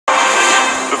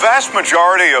vast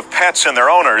majority of pets and their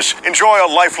owners enjoy a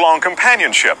lifelong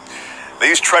companionship.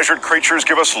 These treasured creatures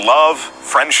give us love,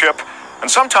 friendship, and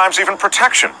sometimes even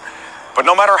protection. But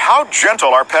no matter how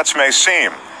gentle our pets may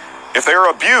seem, if they are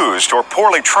abused or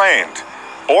poorly trained,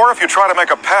 or if you try to make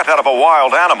a pet out of a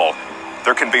wild animal,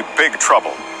 there can be big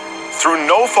trouble. Through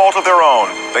no fault of their own,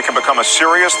 they can become a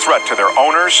serious threat to their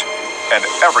owners and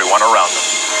everyone around them.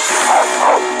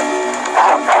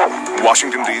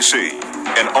 Washington, D.C.,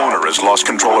 an owner has lost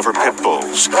control of her pit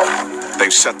bulls.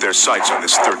 They've set their sights on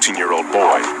this 13-year-old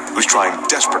boy who's trying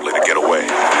desperately to get away.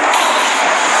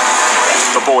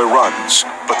 The boy runs,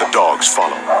 but the dogs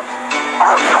follow.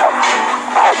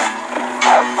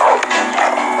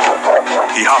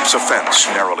 He hops a fence,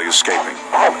 narrowly escaping.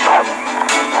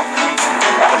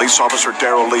 Police officer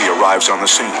Darrell Lee arrives on the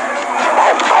scene.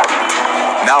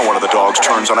 Now one of the dogs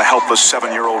turns on a helpless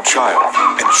 7-year-old child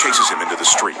and chases him into the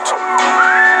street,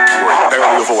 where he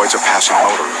barely avoids a passing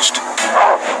motorist.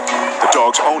 The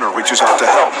dog's owner reaches out to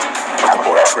help, but the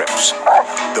boy trips.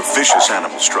 The vicious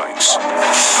animal strikes.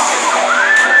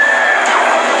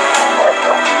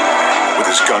 With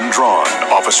his gun drawn,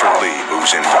 Officer Lee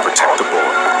moves in to protect the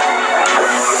boy.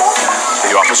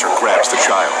 The officer grabs the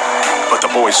child, but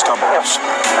the boy stumbles.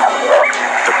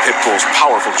 The pit bull's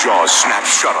powerful jaws snap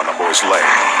shut on the boy's leg.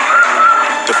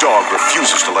 The dog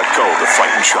refuses to let go of the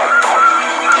frightened child.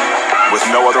 With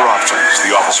no other options,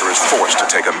 the officer is forced to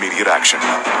take immediate action.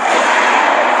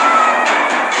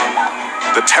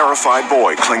 The terrified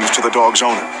boy clings to the dog's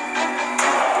owner.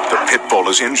 The pit bull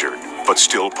is injured, but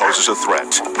still poses a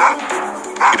threat.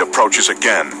 It approaches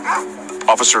again.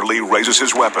 Officer Lee raises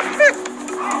his weapon,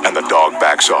 and the dog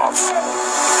backs off.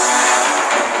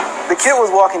 The kid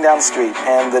was walking down the street,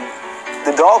 and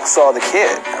the dog saw the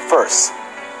kid at first.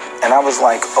 And I was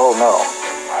like, oh no,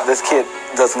 this kid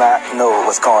does not know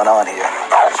what's going on here.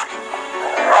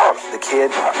 The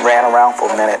kid ran around for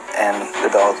a minute, and the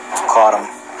dog caught him.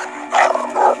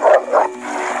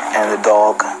 And the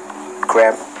dog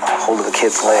grabbed hold of the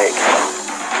kid's leg.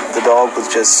 The dog was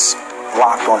just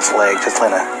locked on his leg, just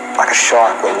like a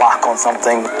shark would lock on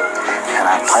something. And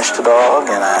I punched the dog,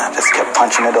 and I just kept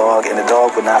punching the dog, and the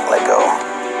dog would not let go.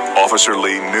 Officer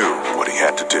Lee knew what he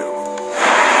had to do.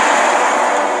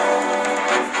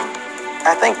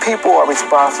 I think people are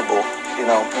responsible,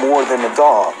 more than the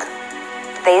dog.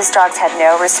 These dogs had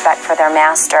no respect for their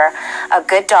master. A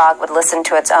good dog would listen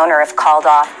to its owner if called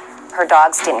off. Her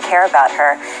dogs didn't care about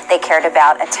her. They cared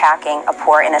about attacking a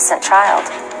poor innocent child.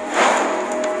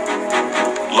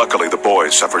 Luckily, the boy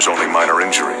suffers only minor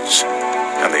injuries,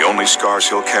 and the only scars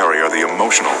he'll carry are the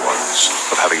emotional ones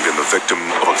of having been the victim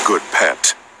of a good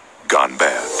pet gone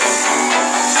bad.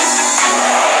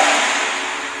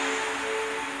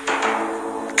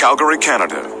 Calgary,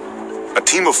 Canada. A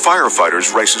team of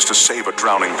firefighters races to save a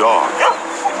drowning dog,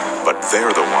 but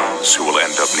they're the ones who will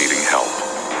end up needing help.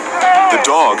 The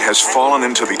dog has fallen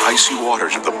into the icy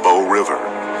waters of the Bow River.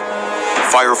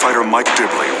 Firefighter Mike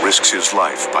Dibley risks his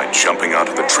life by jumping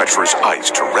onto the treacherous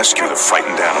ice to rescue the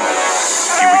frightened animal.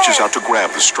 He reaches out to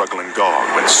grab the struggling dog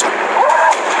when suddenly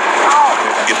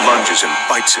it lunges and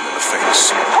bites him in the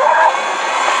face.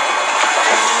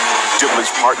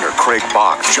 Dibley's partner, Craig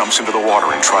Bach, jumps into the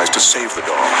water and tries to save the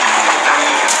dog.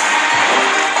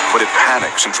 But it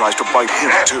panics and tries to bite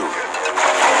him too.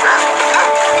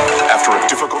 After a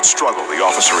difficult struggle, the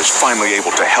officer is finally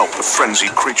able to help the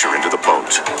frenzied creature into the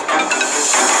boat.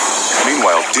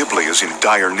 Meanwhile, Dibley is in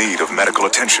dire need of medical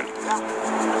attention.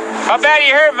 How bad are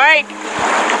you hurt, Mike?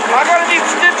 I got these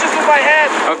stitches in my head.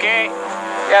 Okay.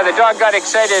 Yeah, the dog got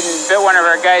excited and bit one of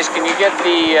our guys. Can you get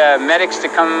the medics to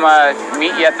come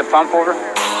meet you at the pump over?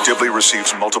 Dibley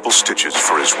receives multiple stitches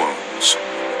for his wounds.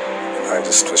 I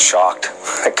just was shocked.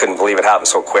 I couldn't believe it happened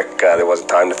so quick. There wasn't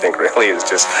time to think, really. It was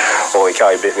just, holy cow,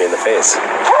 he bit me in the face.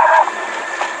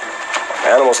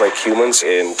 Animals, like humans,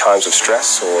 in times of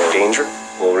stress or danger,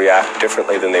 will react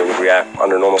differently than they would react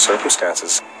under normal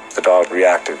circumstances. The dog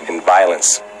reacted in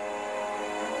violence,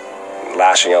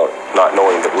 lashing out, not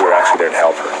knowing that we were actually there to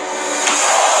help her.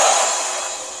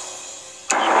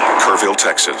 Kerrville,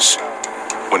 Texas.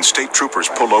 When state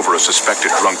troopers pull over a suspected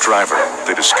drunk driver,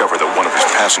 they discover that one of his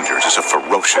passengers is a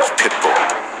ferocious pit bull.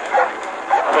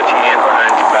 Put your hand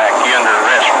behind your back. You're under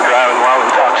arrest for driving while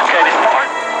intoxicated.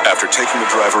 After taking the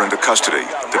driver into custody,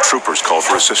 the troopers call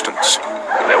for assistance.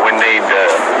 That we need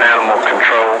animal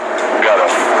control. We got a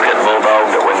pit bull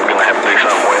dog that we're going to have to do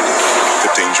something with.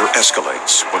 The danger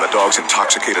escalates when the dog's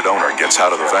intoxicated owner gets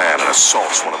out of the van and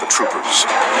assaults one of the troopers.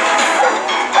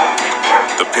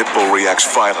 The pit bull reacts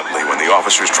violently when the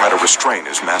officers try to restrain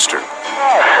his master.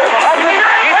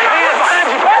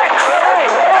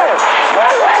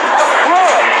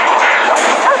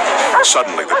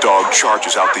 Suddenly, the dog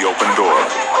charges out the open door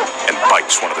and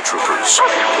bites one of the troopers.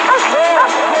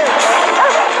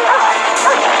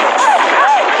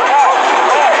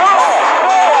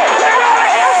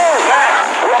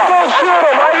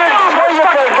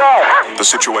 The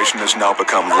situation has now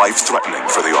become life-threatening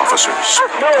for the officers.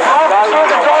 No, officer,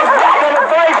 the dog's going to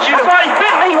bite you. The dog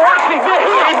bit me. Watch me bit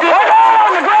him. He did. Hold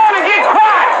on the ground and get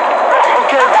quiet.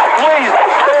 Okay, please,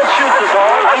 don't shoot the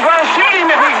dog. I'm going to shoot him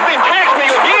if he attacks me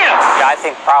again. Yeah, I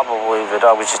think probably the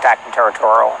dog was just acting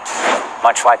territorial,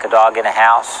 much like a dog in a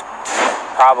house.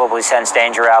 Probably sensed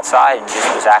danger outside and just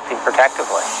was acting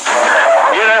protectively.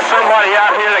 You have somebody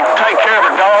out here that can take care of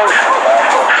a dog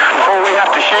before we have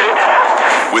to shoot it?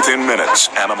 Within minutes,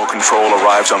 animal control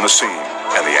arrives on the scene,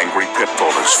 and the angry pit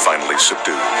bull is finally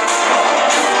subdued.